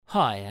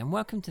Hi, and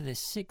welcome to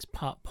this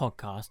 6-part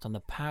podcast on the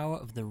power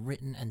of the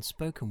written and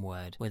spoken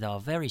word with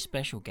our very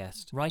special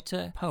guest,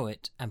 writer,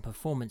 poet, and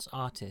performance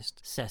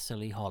artist,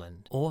 Cecily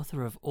Holland,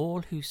 author of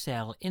All Who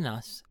Sail in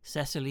Us.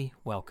 Cecily,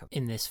 welcome.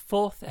 In this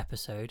 4th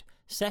episode,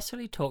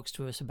 Cecily talks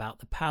to us about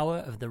the power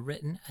of the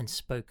written and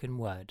spoken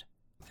word.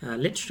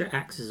 Literature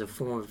acts as a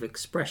form of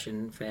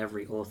expression for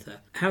every author.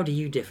 How do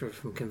you differ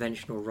from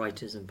conventional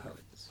writers and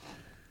poets?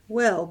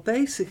 Well,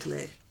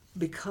 basically,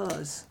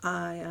 because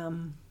I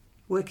am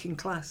working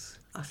class,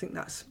 I think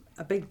that's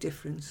a big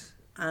difference.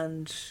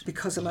 And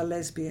because I'm a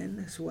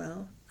lesbian as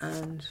well,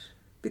 and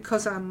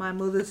because I'm my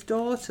mother's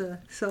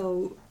daughter,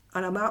 and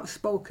I'm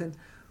outspoken.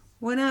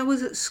 When I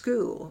was at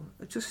school,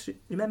 I just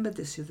remembered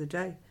this the other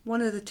day,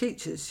 one of the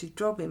teachers, she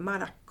drove me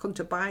mad, I couldn't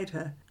abide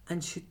her,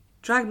 and she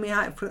dragged me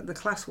out in front of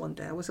the class one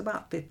day. I was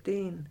about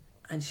 15,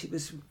 and she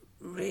was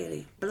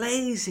really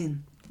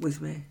blazing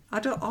with me.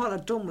 All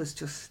I'd done was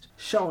just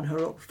shown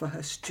her up for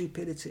her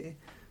stupidity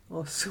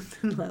or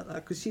something like that,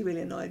 because she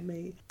really annoyed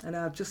me, and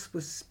I just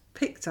was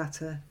picked at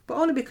her, but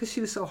only because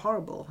she was so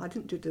horrible. I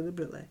didn't do it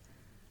deliberately.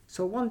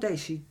 So one day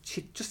she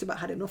just about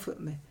had enough of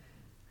me,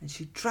 and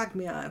she dragged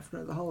me out in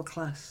front of the whole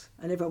class,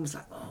 and everyone was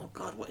like, oh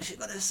God, what is she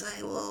going to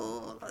say?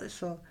 Whoa.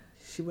 So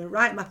she went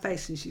right in my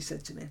face and she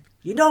said to me,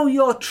 "You know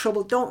your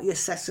trouble, don't you,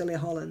 Cecily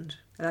Holland?"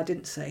 And I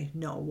didn't say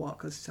no, what,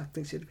 because I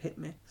think she'd have hit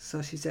me.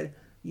 So she said,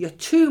 "You're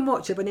too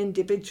much of an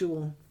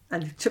individual."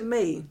 And to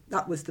me,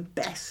 that was the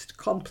best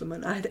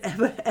compliment I'd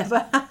ever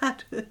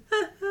had.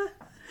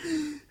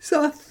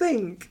 So I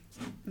think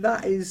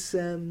that is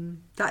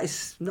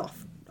not,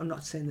 I'm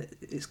not saying that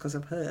it's because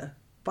of her.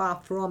 Far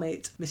from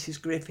it,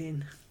 Mrs.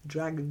 Griffin,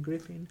 Dragon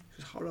Griffin, it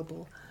was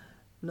horrible.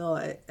 No,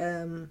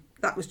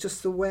 that was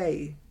just the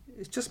way,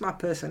 it's just my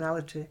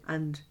personality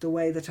and the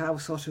way that I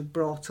was sort of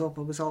brought up.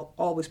 I was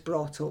always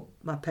brought up,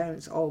 my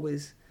parents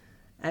always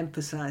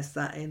emphasised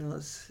that in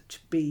us,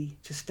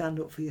 to stand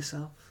up for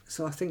yourself.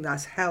 So I think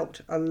that's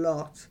helped a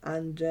lot.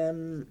 And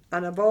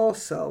I've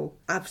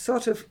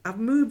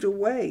moved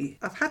away.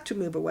 I've had to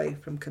move away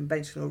from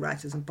conventional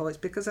writers and poets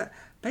because I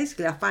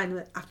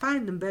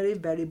find them very,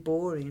 very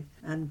boring.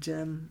 And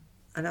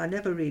I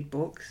never read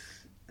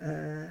books.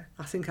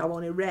 I think I've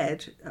only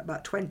read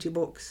about 20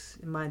 books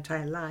in my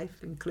entire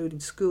life, including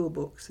school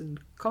books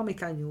and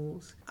comic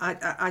annuals.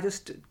 I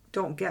just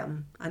don't get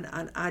them.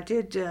 And I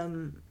did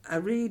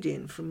a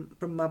reading from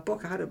my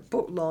book. I had a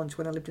book launch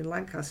when I lived in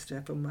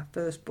Lancaster from my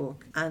first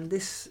book. And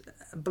this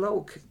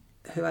bloke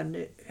who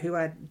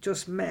I'd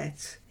just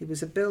met, he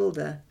was a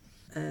builder,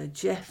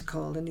 Jeff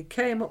called, and he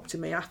came up to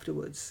me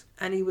afterwards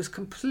and he was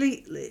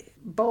completely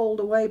bowled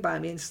away by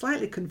me and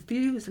slightly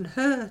confused and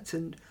hurt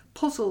and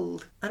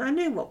puzzled, and I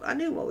knew what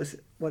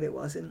it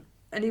was, and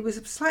he was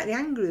slightly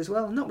angry as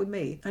well, not with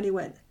me. And he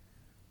went,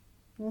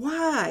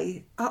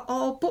 "Why are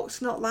all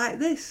books not like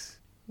this?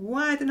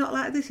 Why are they not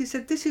like this?" He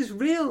said, "This is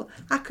real.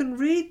 I can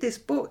read this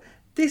book.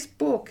 This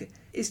book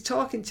is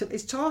talking to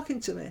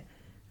me."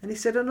 And he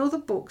said, "On other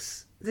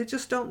books, they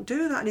just don't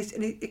do that."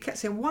 And he kept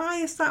saying,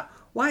 "Why is that?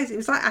 Why is it?" It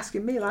was like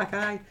asking me, like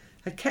I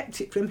had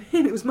kept it from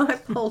him. It was my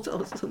fault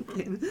or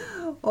something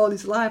all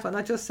his life. And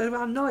I just said,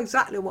 "Well, I know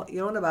exactly what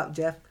you're on about,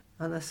 Jeff."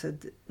 And I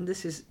said,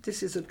 "This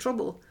is a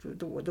trouble.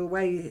 The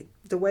way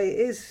it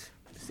is.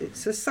 It's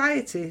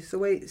society. It's the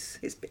way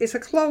it's a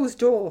closed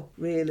door,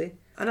 really."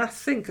 And I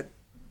think,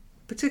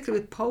 particularly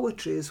with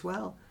poetry as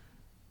well,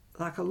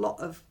 like a lot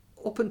of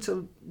up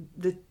until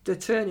the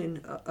turning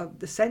of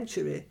the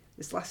century,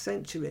 this last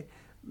century,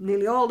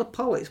 nearly all the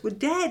poets were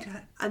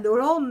dead, and they were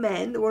all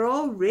men. They were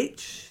all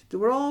rich. They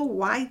were all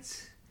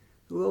white.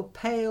 They were all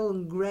pale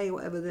and grey,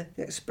 whatever the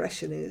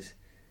expression is.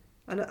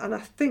 And I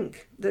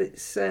think that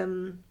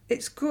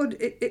it's good.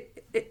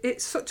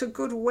 It's such a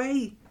good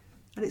way,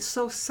 and it's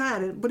so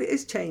sad. But it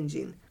is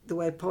changing the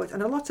way poets,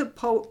 and a lot of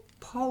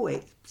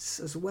poets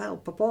as well,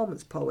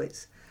 performance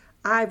poets,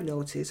 I've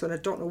noticed, and I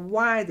don't know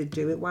why they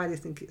do it, why they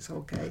think it's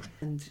okay.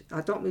 And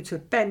I don't mean to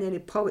offend any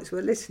poets who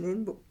are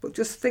listening, but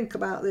just think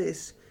about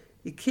this.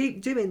 You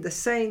keep doing the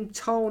same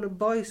tone of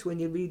voice when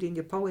you're reading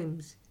your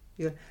poems.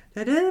 You go,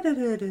 da da da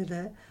da da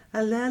da,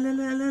 la la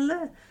la la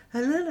la.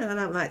 And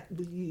I'm like,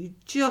 you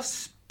just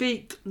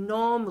speak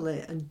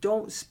normally and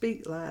don't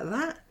speak like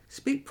that.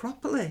 Speak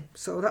properly.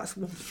 So that's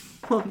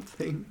one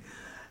thing.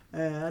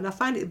 And I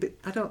find it a bit,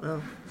 I don't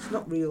know, it's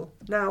not real.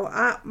 Now,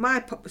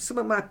 some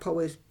of my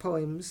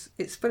poems,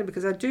 it's funny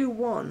because I do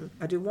one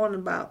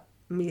about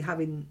me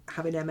having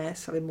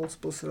MS, having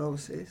multiple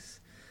sclerosis,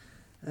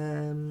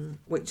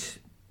 which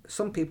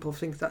some people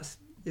think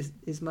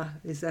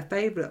is their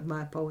favourite of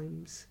my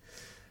poems,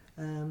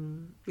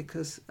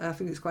 because I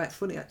think it's quite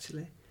funny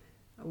actually.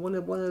 One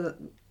of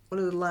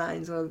the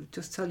lines, I'll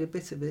just tell you a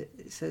bit of it.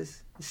 It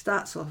says, I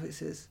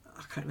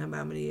can't remember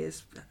how many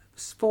years,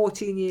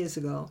 14 years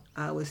ago,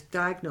 I was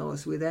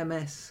diagnosed with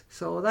MS.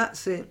 So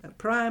that's it,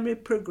 primary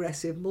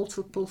progressive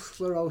multiple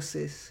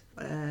sclerosis.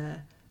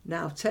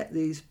 Now take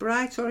these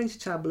bright orange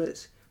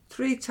tablets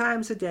 3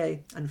 times a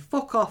day and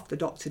fuck off, the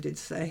doctor did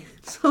say.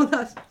 So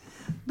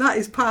that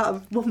is part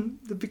of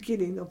the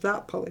beginning of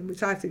that poem,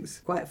 which I think is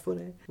quite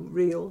funny,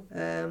 real.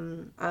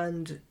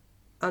 And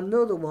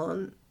another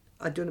one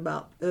I've done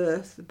about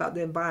Earth, about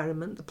the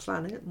environment, the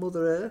planet,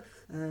 Mother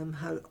Earth,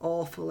 how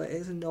awful it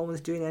is and no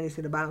one's doing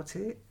anything about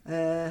it.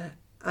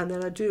 And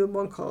then I do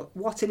one called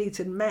What an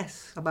Eton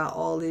Mess, about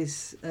all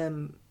these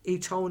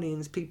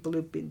Etonians, people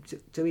who've been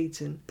to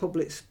Eton,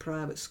 public,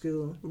 private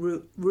school,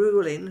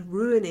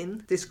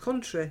 ruining this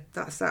country.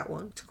 That's that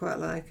one, which I quite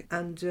like.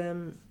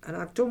 And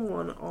I've done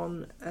one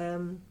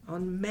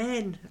on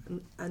men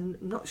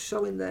and not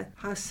showing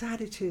how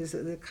sad it is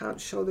that they can't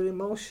show their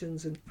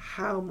emotions and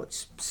how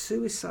much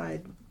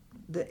suicide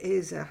there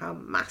is, how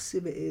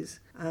massive it is.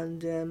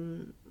 And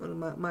one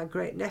of my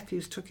great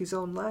nephews took his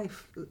own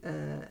life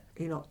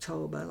in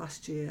October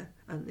last year,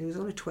 and he was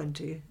only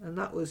 20, and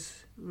that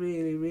was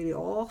really, really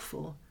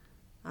awful.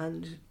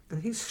 And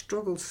he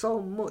struggled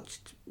so much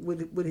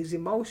with his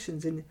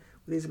emotions and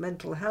with his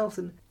mental health,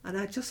 and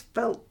I just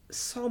felt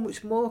so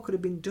much more could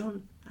have been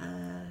done.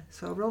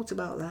 So I wrote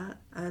about that,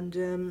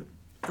 and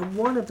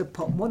one of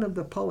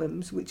the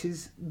poems, which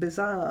is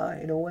bizarre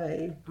in a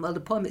way, well,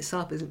 the poem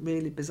itself isn't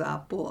really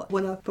bizarre, but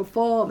when I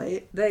perform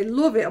it, they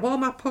love it. Of all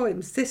my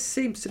poems, this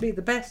seems to be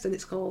the best, and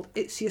it's called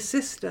It's Your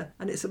Sister,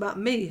 and it's about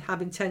me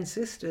having 10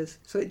 sisters.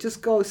 So it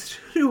just goes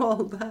through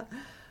all that.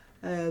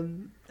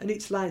 And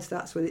each line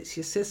starts with "It's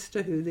your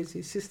sister, who is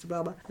your sister,"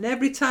 blah blah. And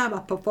every time I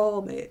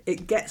perform it,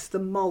 it gets the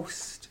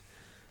most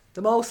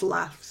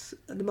laughs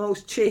and the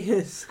most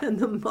cheers and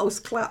the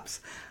most claps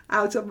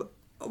out of,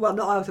 well,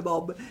 not out of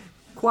all, but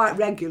quite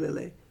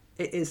regularly.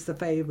 It is the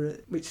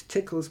favourite, which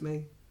tickles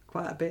me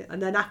quite a bit.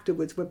 And then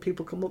afterwards, when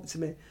people come up to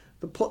me,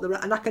 they put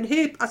and I can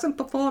hear as I'm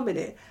performing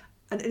it.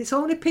 And it's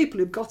only people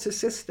who've got a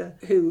sister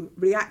who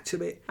react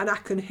to it. And I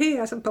can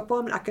hear, as I'm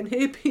performing, I can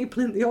hear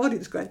people in the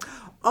audience going,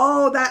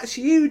 "Oh, that's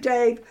you,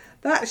 Dave.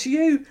 That's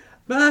you.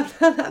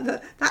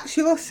 That's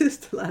your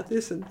sister," like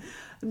this. And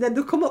then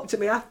they'll come up to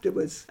me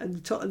afterwards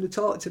and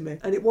talk to me.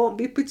 And it won't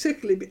be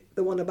particularly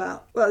the one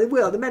about, well, it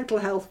will, the mental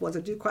health ones.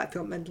 I do quite a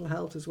few on mental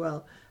health as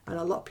well. And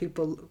a lot of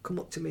people come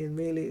up to me and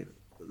really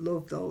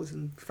love those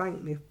and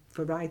thank me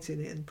for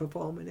writing it and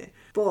performing it.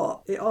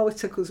 But it always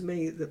tickles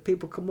me that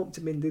people come up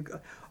to me and they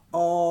go,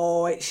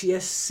 "Oh, it's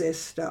your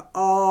sister.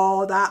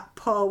 Oh, that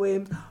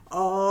poem.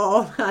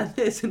 Oh," and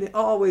this, and it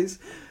always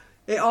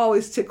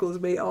tickles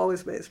me. It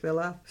always makes me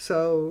laugh.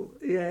 So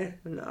yeah,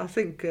 and I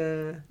think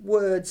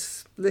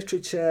words,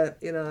 literature,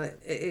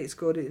 it's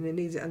good and it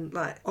needs it. And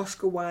like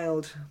Oscar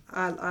Wilde,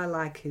 I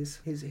like his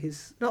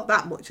not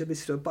that much of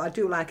his stuff, but I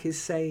do like his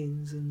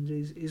sayings and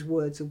his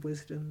words of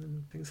wisdom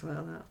and things like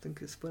that. I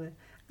think it's funny.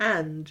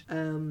 And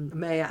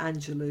Maya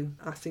Angelou,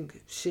 I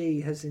think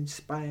she has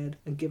inspired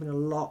and given a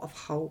lot of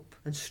hope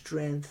and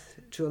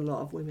strength to a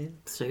lot of women.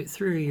 So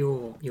through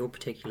your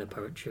particular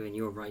poetry and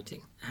your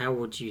writing, how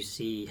would you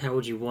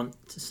want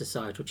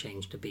societal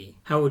change to be?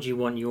 How would you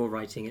want your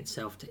writing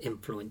itself to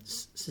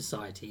influence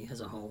society as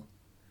a whole?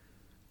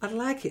 I'd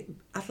like it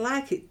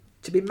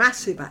to be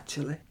massive,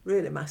 actually,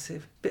 really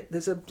massive. But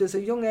there's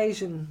a young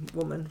Asian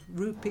woman,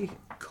 Rupi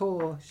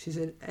Kaur. She's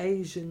an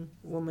Asian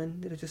woman.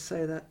 Did I just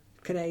say that?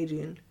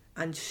 Canadian,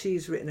 and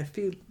she's written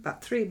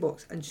about 3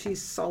 books, and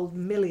she's sold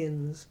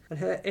millions, and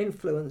her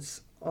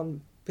influence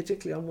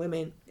particularly on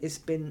women has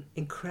been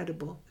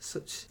incredible.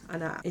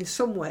 In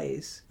some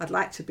ways I'd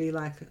like to be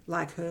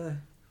like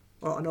her,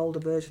 or an older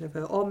version of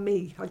her, or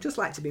me. I'd just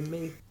like to be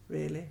me,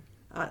 really.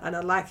 And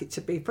I'd like it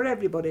to be for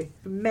everybody,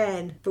 for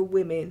men, for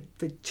women,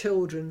 for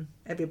children,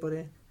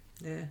 everybody.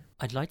 Yeah.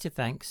 I'd like to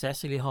thank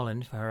Cecily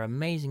Holland for her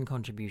amazing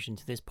contribution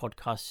to this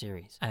podcast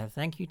series, and a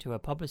thank you to her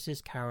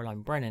publicist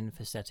Caroline Brennan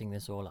for setting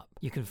this all up.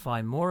 You can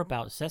find more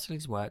about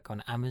Cecily's work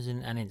on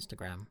Amazon and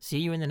Instagram. See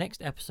you in the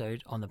next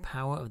episode on the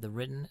power of the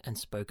written and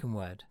spoken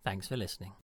word. Thanks for listening.